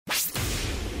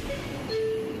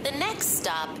The next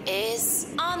stop is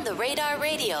On the Radar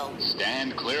Radio.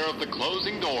 Stand clear of the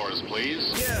closing doors,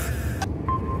 please. Yeah.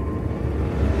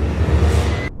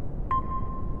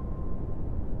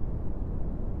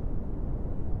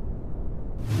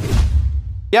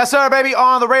 Yes, sir, baby.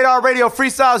 On the Radar Radio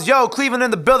Freestyles. Yo, Cleveland in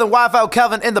the building. YFL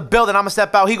Kelvin in the building. I'm going to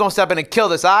step out. He going to step in and kill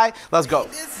this, all right? Let's go.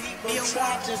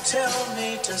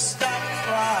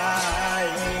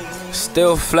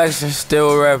 Still flexing,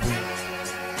 still rapping.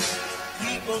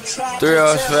 3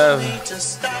 hours forever.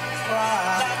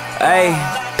 Hey.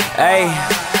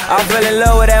 I fell in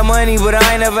love with that money, but I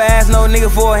ain't never asked no nigga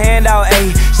for a handout,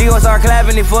 ayy. She gon' start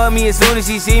clapping it for me as soon as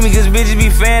she see me, cause bitches be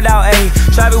fanned out, ayy.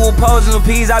 Trap it with posing with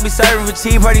peas, I be serving for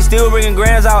cheap, Party still bringing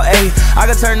grams out, ayy. I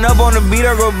can turn up on the beat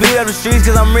or go beat up the streets,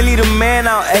 cause I'm really the man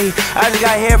out, ayy. I just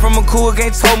got hair from a cougar,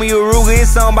 can't told me a Ruger,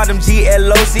 it's something about them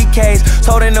GLOCKs.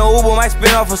 Told in the Uber, might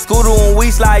spin off a scooter when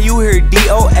we slide, you hear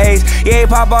DOAs. Yeah, he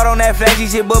pop out on that flashy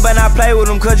shit, but better not play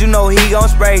with him, cause you know he gon'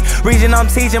 spray. Region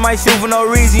I'm teaching, might shoot for no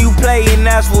reason, you play, and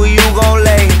that's what you gon'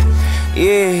 lay,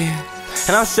 yeah.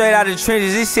 And I'm straight out the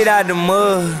trenches, this shit out the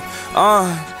mud,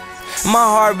 my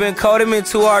heart been cold, it been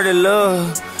too hard to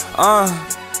love,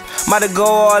 about to go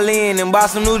all in and buy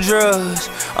some new drugs,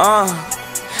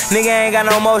 nigga ain't got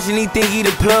no motion, he think he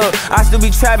the plug. I still be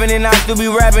trapping and I still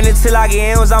be rapping until I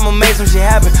get M's, I'ma make some shit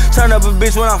happen. Turn up a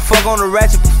bitch when I fuck on the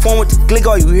ratchet, perform with the click,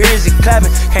 all you hear is it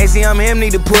clapping. Can't see I'm him,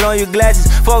 need to put on your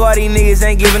glasses. Fuck all these niggas,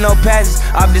 ain't giving no passes.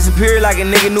 I've disappeared like a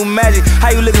nigga new magic.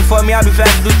 How you looking for me? I be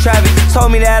flashing through traffic.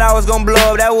 Told me that I was gon'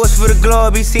 blow up, that was for the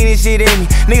glow up. He seen this shit in me.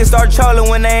 Niggas start trolling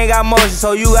when they ain't got motion,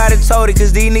 so you gotta told it,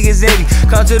 cause these niggas empty.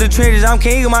 Come to the trenches, I'm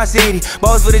king of my city.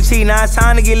 Both for the cheat, now it's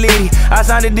time to get litty. I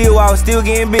signed a deal while I was still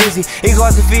getting busy. It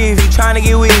costs a fee if you tryna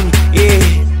get with me,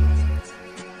 yeah.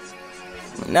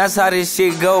 And that's how this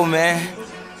shit go, man.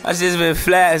 I just been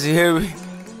flash, you hear me?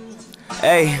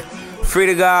 Hey, free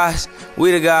the guys,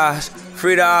 we the guys.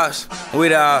 Free the ops, we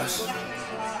the ops.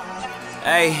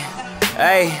 Hey.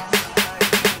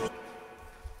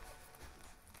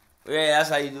 Yeah, that's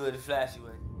how you do it the flashy way.